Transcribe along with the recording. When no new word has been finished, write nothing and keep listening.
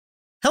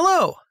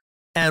Hello,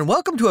 and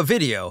welcome to a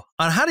video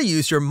on how to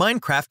use your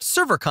Minecraft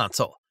server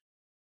console.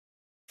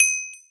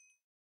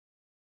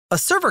 A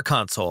server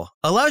console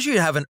allows you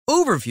to have an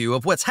overview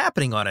of what's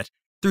happening on it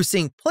through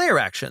seeing player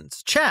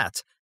actions,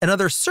 chats, and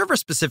other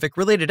server-specific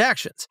related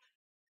actions.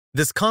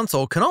 This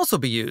console can also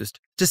be used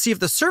to see if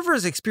the server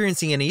is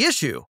experiencing any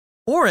issue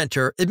or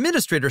enter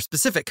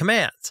administrator-specific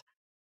commands.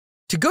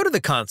 To go to the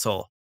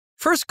console,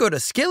 first go to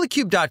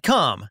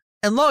Scalacube.com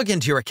and log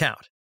into your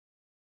account.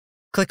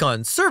 Click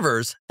on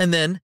Servers and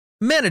then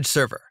Manage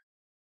Server.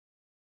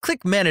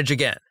 Click Manage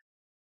again.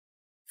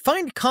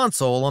 Find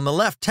Console on the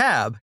left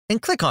tab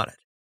and click on it.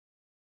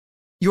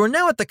 You are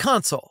now at the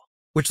console,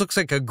 which looks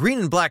like a green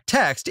and black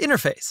text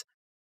interface.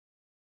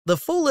 The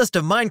full list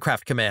of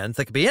Minecraft commands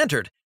that can be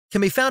entered can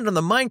be found on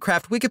the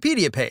Minecraft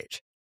Wikipedia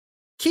page.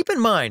 Keep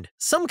in mind,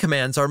 some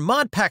commands are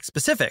mod pack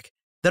specific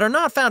that are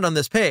not found on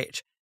this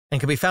page and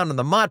can be found on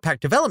the mod pack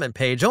development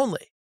page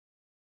only.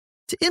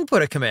 To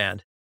input a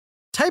command,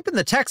 type in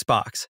the text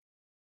box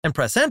and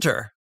press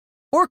Enter,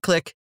 or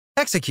click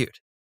Execute.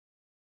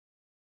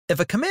 If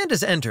a command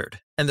is entered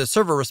and the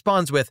server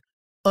responds with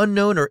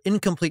unknown or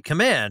incomplete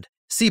command,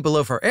 see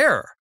below for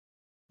error,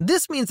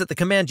 this means that the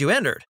command you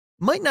entered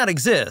might not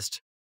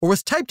exist or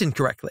was typed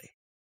incorrectly.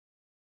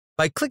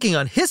 By clicking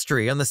on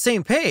History on the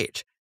same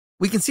page,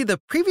 we can see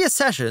the previous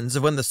sessions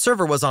of when the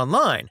server was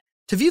online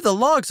to view the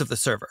logs of the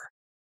server.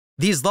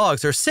 These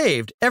logs are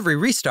saved every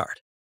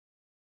restart.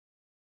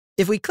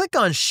 If we click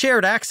on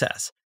Shared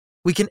Access,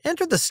 we can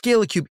enter the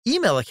Scalacube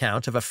email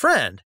account of a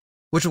friend,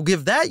 which will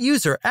give that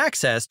user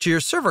access to your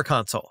server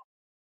console.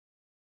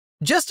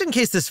 Just in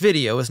case this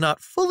video is not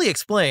fully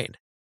explained,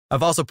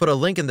 I've also put a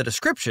link in the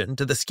description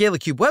to the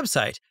Scalacube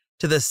website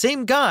to the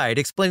same guide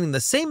explaining the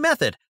same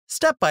method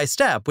step by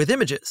step with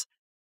images.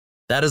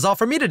 That is all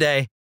from me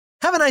today.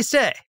 Have a nice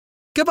day.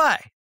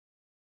 Goodbye.